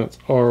accidents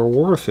are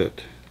worth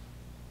it.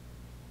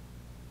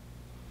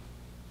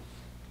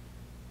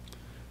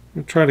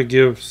 I'm going to try to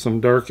give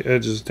some dark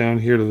edges down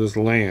here to this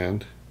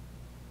land.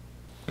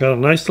 Got a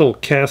nice little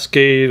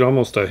cascade,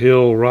 almost a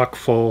hill, rock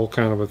fall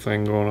kind of a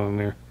thing going on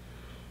there.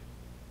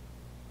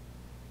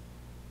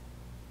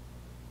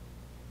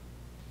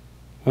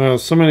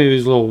 So many of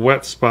these little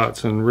wet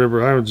spots in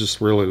river. I was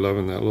just really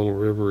loving that little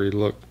rivery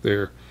look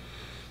there.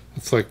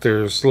 It's like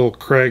there's little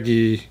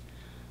craggy.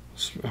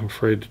 I'm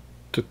afraid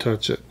to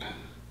touch it.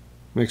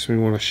 Makes me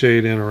want to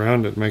shade in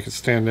around it, make it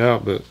stand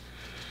out, but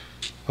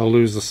I'll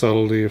lose the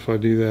subtlety if I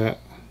do that.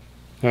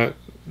 That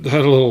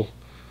little,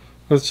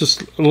 that's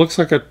just, it looks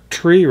like a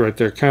tree right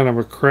there, kind of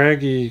a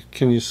craggy.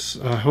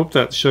 I hope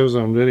that shows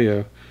on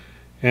video.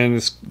 And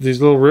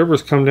these little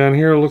rivers come down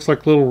here. It looks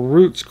like little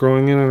roots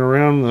growing in and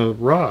around the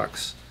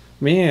rocks.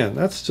 Man,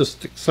 that's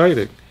just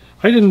exciting.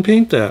 I didn't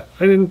paint that.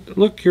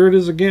 Look, here it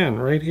is again,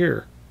 right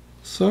here.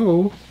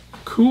 So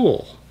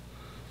cool.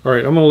 All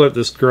right, I'm gonna let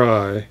this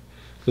dry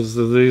because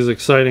of these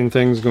exciting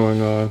things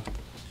going on.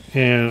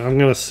 And I'm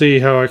gonna see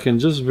how I can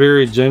just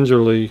very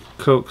gingerly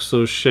coax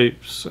those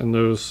shapes and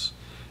those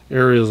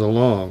areas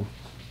along.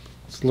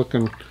 It's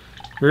looking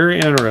very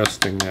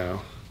interesting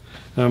now.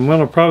 I'm going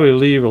to probably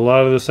leave a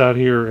lot of this out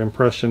here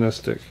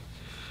impressionistic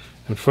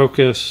and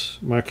focus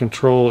my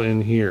control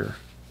in here.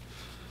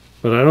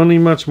 But I don't need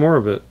much more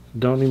of it.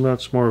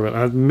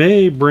 I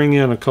may bring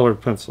in a colored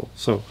pencil.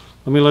 So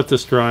let me let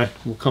this dry.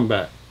 We'll come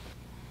back.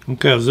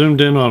 Okay, I zoomed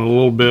in on it a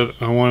little bit.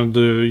 I wanted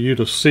you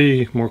to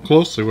see more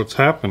closely what's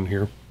happened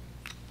here.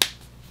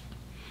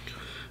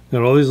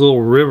 Got all these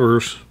little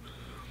rivers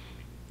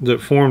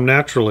that form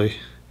naturally.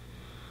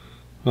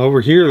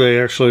 Over here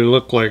they actually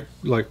look like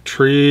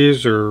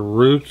trees or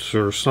roots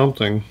or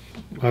something.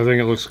 I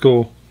think it looks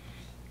cool.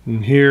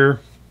 And here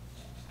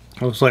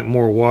it looks like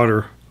more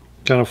water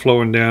kind of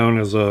flowing down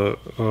as a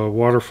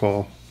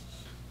waterfall.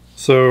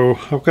 So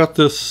I've got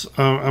this,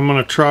 I'm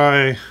going to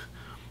try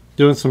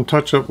doing some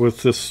touch up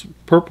with this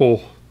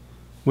purple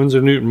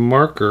Winsor Newton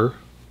marker.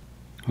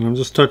 And I'm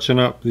just touching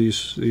up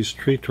these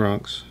tree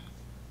trunks.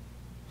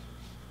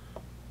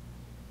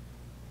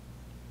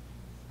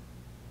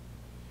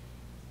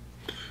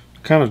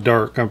 Kind of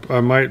dark. I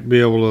might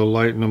be able to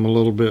lighten them a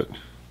little bit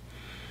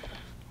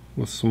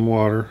with some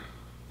water.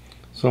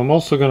 So I'm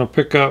also going to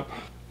pick up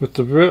with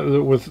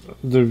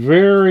the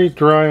very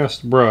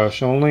driest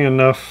brush, only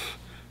enough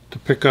to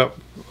pick up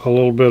a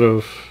little bit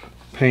of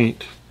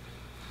paint.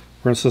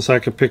 For instance, I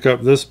could pick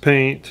up this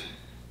paint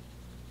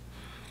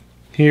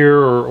here,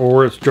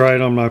 or it's dried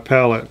on my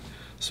palette.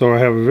 So I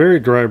have a very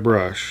dry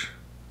brush,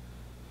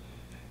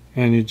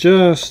 and you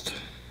just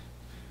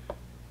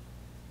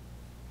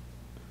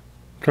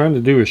trying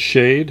to do a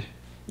shade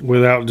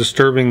without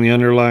disturbing the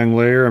underlying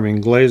layer. I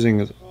mean,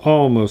 glazing is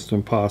almost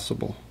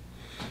impossible,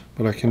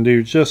 but I can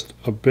do just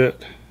a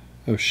bit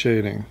of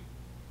shading.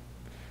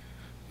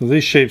 Well,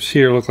 these shapes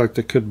here look like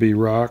they could be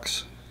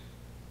rocks.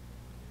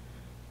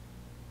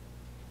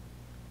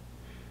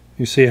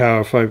 You see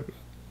how if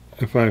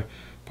I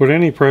put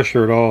any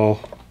pressure at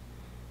all,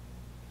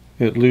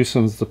 it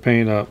loosens the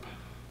paint up.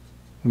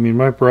 I mean,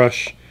 my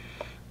brush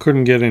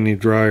couldn't get any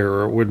drier,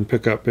 or it wouldn't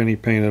pick up any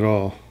paint at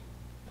all.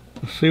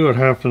 Let's see what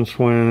happens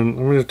when I'm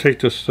going to take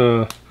this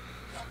raw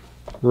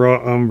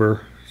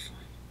umber. It's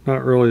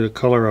not really the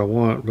color I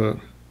want, but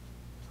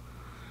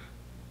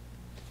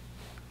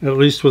at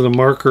least with a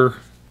marker.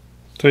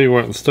 Tell you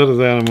what, instead of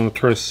that, I'm going to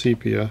try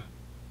sepia.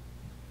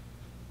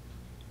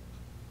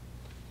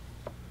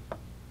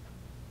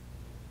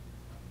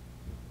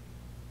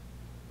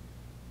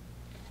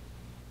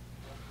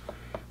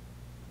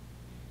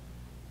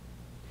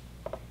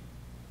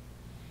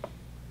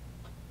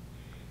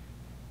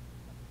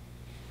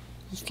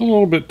 It's a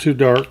little bit too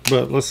dark,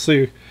 but let's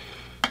see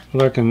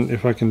But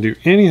if I can do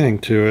anything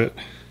to it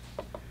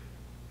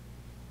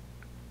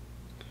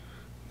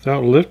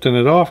without lifting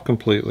it off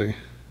completely.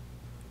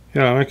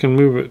 Yeah, I can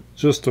move it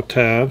just a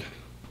tad.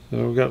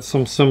 So I've got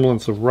some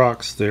semblance of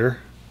rocks there.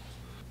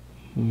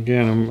 And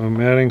again, I'm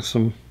adding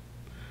some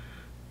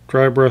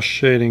dry brush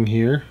shading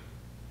here.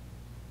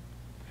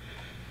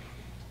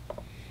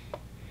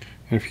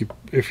 And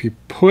if you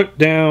put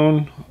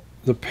down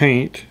the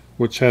paint,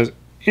 which has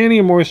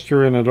any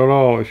moisture in it at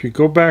all, if you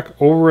go back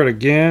over it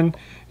again,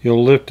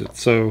 you'll lift it.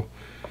 So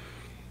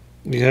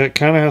yeah, it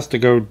kind of has to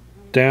go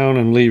down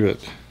and leave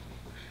it.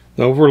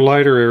 The over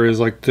lighter areas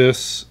like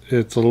this,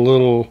 it's a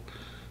little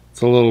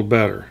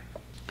better.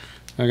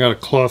 I got a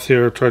cloth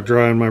here, try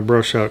drying my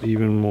brush out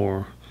even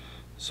more.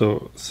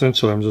 So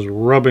essentially I'm just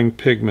rubbing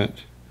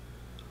pigment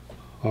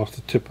off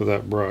the tip of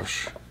that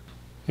brush.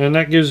 And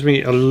that gives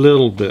me a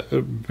little bit, a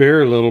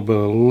very little bit,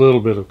 a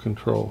little bit of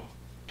control.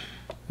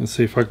 And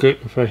see if I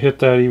hit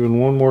that even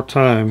one more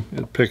time,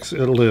 it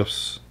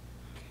lifts.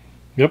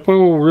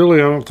 YUPO really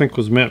I don't think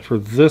was meant for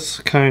this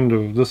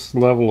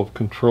level of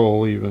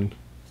control even.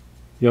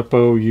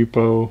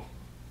 YUPO.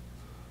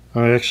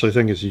 I actually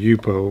think it's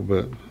YUPO,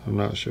 but I'm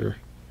not sure.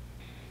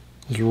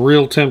 It's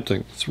real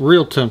tempting. It's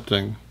real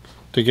tempting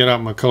to get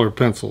out my colored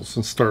pencils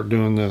and start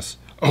doing this.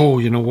 Oh,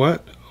 you know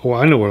what? Oh,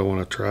 I know what I want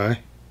to try.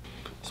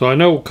 So I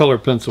know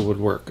colored pencil would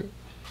work.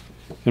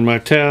 In my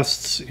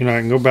tests, you know, I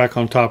can go back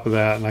on top of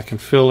that and I can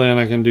fill in,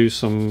 I can do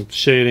some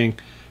shading,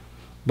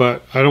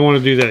 but I don't want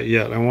to do that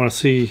yet. I want to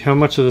see how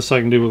much of this I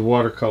can do with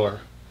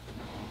watercolor.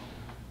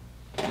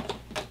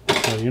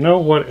 Now, you know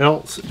what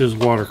else is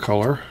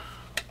watercolor?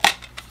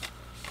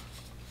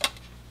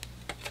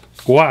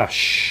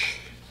 Gouache.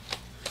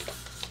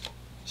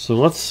 So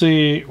let's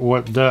see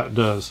what that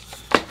does.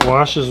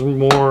 Gouache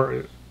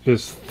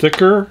is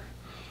thicker,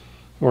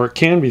 or it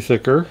can be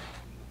thicker,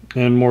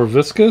 and more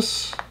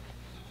viscous.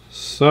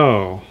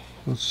 So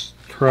let's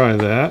try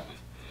that.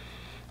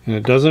 And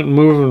it doesn't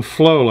move and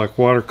flow like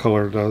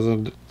watercolor does.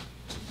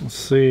 Let's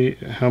see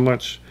how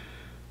much.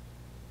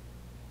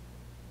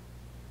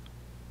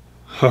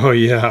 Oh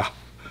yeah,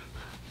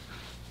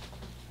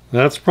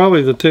 that's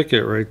probably the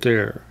ticket right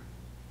there.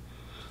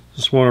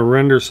 Just want to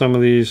render some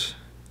of these.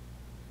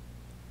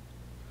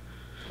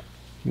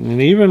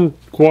 And even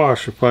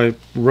gouache, if I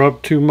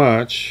rub too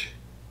much,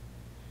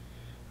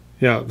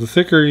 yeah, the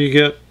thicker you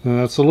get, and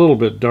that's a little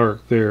bit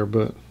dark there,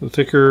 but the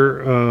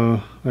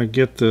thicker I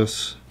get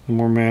this, the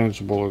more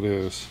manageable it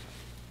is.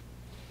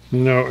 You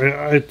know,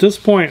 at this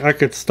point I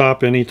could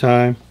stop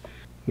anytime,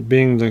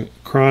 being the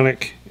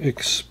chronic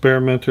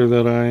experimenter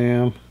that I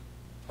am.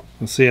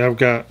 And see,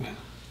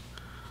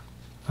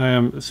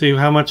 see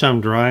how much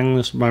I'm drying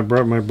this. My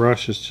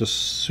brush is just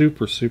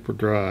super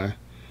dry.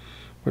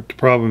 But the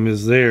problem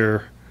is then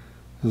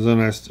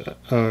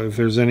if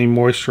there's any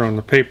moisture on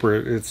the paper,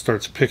 it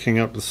starts picking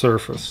up the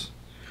surface.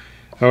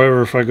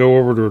 However, if I go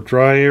over to a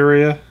dry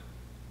area,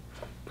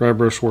 dry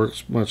brush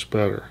works much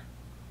better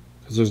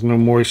because there's no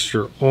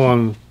moisture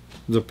on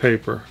the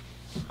paper.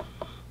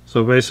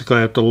 So basically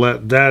I have to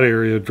let that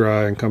area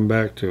dry and come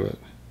back to it.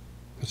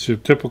 It's your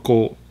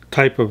typical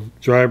type of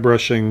dry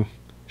brushing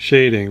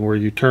shading where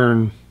you're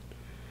turning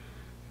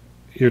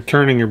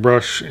your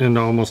brush into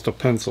almost a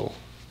pencil.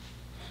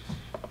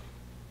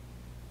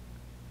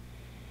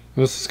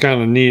 This is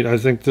kind of neat. I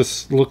think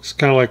this looks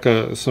kind of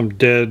like some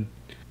dead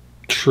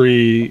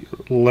tree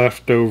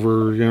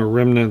leftover, you know,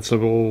 remnants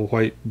of old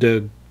white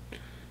dead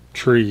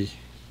tree.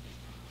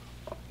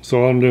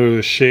 So all I'm doing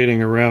is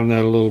shading around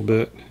that a little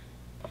bit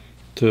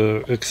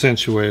to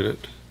accentuate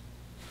it.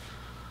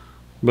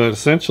 But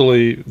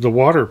essentially the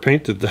water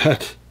painted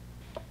that.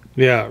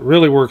 Yeah, it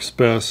really works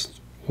best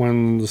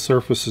when the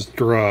surface is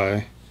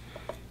dry.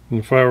 And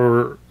if I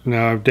were,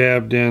 now I've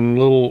dabbed in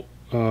little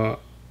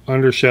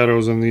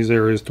undershadows in these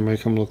areas to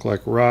make them look like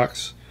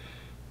rocks,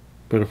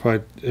 but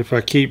if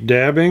I keep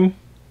dabbing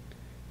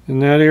in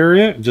that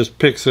area, it just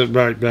picks it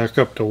right back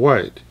up to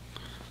white.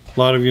 A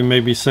lot of you may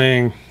be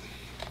saying,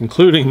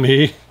 including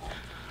me,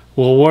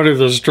 well, what are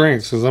the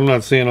strengths? Because I'm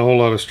not seeing a whole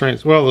lot of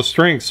strengths. Well, the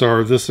strengths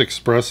are this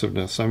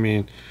expressiveness. I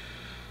mean,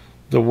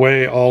 the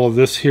way all of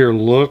this here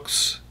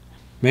looks,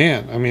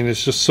 man, I mean,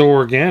 it's just so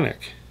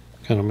organic.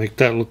 Kind of make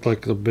that look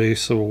like the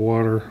base of a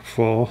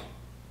waterfall,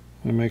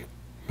 and make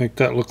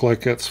that look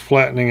like it's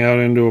flattening out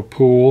into a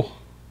pool.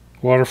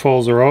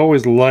 Waterfalls are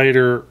always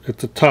lighter at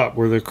the top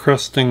where they're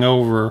crusting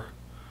over,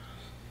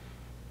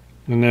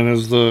 and then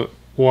as the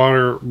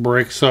water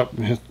breaks up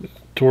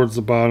towards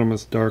the bottom,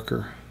 it's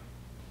darker.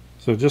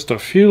 So just a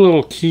few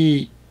little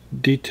key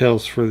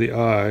details for the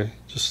eye,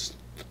 just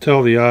to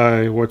tell the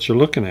eye what you're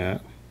looking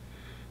at,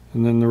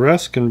 and then the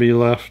rest can be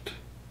left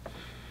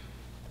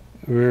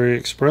very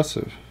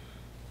expressive.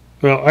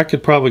 Well, I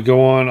could probably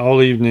go on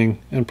all evening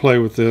and play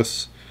with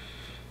this.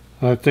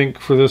 I think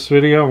for this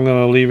video I'm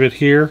going to leave it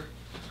here.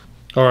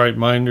 Alright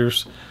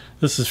minders,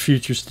 this is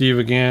Future Steve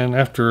again.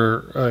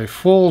 After a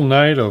full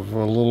night of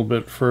a little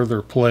bit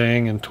further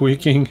playing and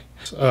tweaking,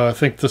 I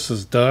think this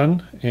is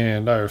done,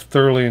 and I've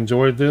thoroughly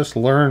enjoyed this,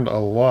 learned a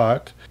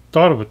lot,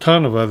 thought of a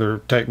ton of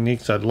other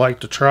techniques I'd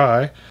like to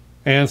try.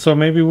 And so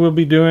maybe we'll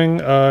be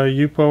doing a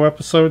YUPO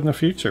episode in the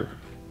future.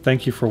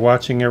 Thank you for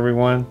watching,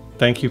 everyone.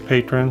 Thank you,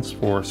 patrons,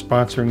 for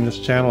sponsoring this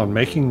channel and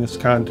making this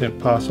content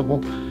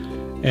possible.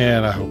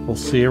 And I hope we'll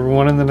see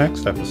everyone in the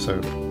next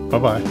episode.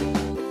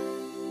 Bye-bye.